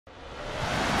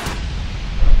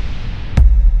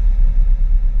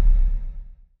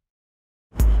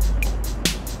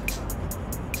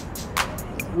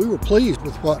We were pleased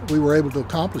with what we were able to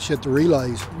accomplish at the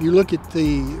relays. You look at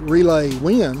the relay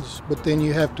wins, but then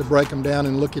you have to break them down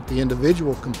and look at the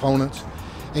individual components,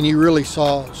 and you really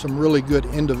saw some really good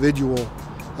individual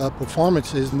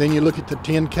performances. And then you look at the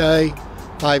 10K,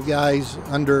 5 guys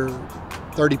under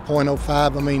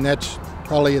 30.05. I mean, that's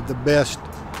probably the best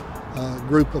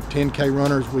group of 10K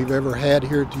runners we've ever had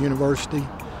here at the university.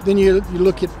 Then you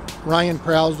look at Ryan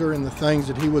Krauser and the things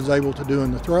that he was able to do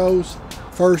in the throws.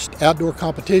 First outdoor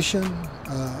competition,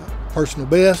 personal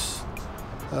best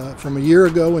from a year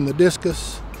ago in the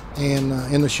discus, and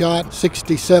in the shot,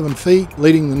 67 feet,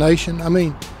 leading the nation. I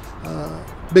mean,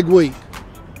 big week.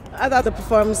 I thought the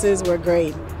performances were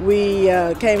great. We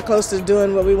came close to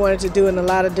doing what we wanted to do in a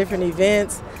lot of different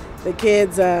events. The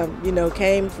kids,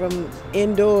 came from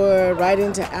indoor right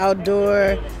into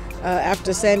outdoor.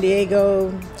 After San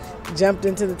Diego, jumped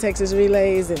into the Texas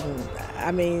relays, and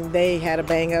I mean, they had a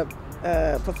bang-up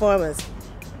performance.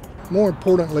 More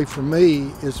importantly for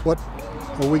me is what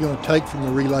are we going to take from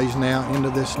the relays now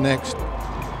into this next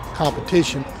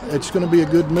competition. It's going to be a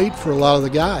good meet for a lot of the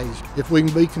guys. If we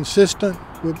can be consistent,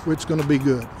 it's going to be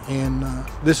good, and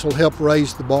this will help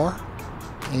raise the bar,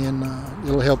 and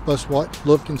it'll help us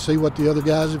look and see what the other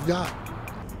guys have got.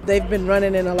 They've been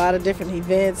running in a lot of different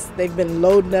events. They've been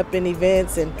loading up in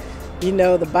events, and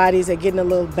the bodies are getting a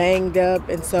little banged up,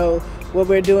 and so what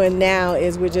we're doing now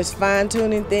is we're just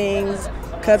fine-tuning things,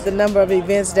 cut the number of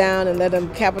events down, and let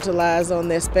them capitalize on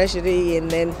their specialty,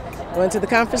 and then go into the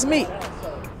conference meet.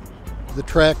 The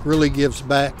track really gives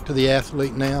back to the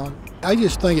athlete now. I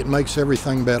just think it makes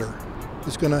everything better.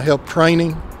 It's going to help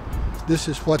training. This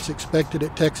is what's expected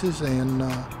at Texas, and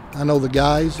I know the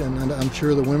guys, and I'm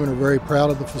sure the women are very proud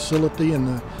of the facility and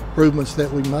the improvements that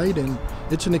we made, and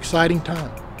it's an exciting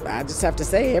time. I just have to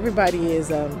say everybody is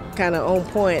kind of on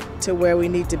point to where we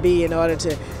need to be in order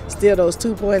to steal those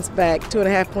 2 points back,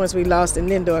 2.5 points we lost in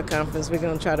the indoor conference. We're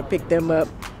going to try to pick them up.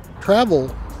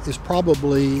 Travel is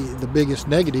probably the biggest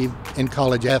negative in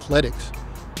college athletics.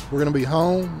 We're going to be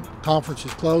home, conference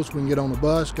is closed, we can get on a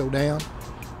bus, go down,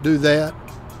 do that,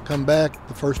 come back.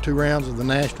 The first 2 rounds of the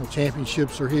national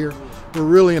championships are here. We're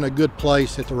really in a good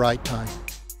place at the right time.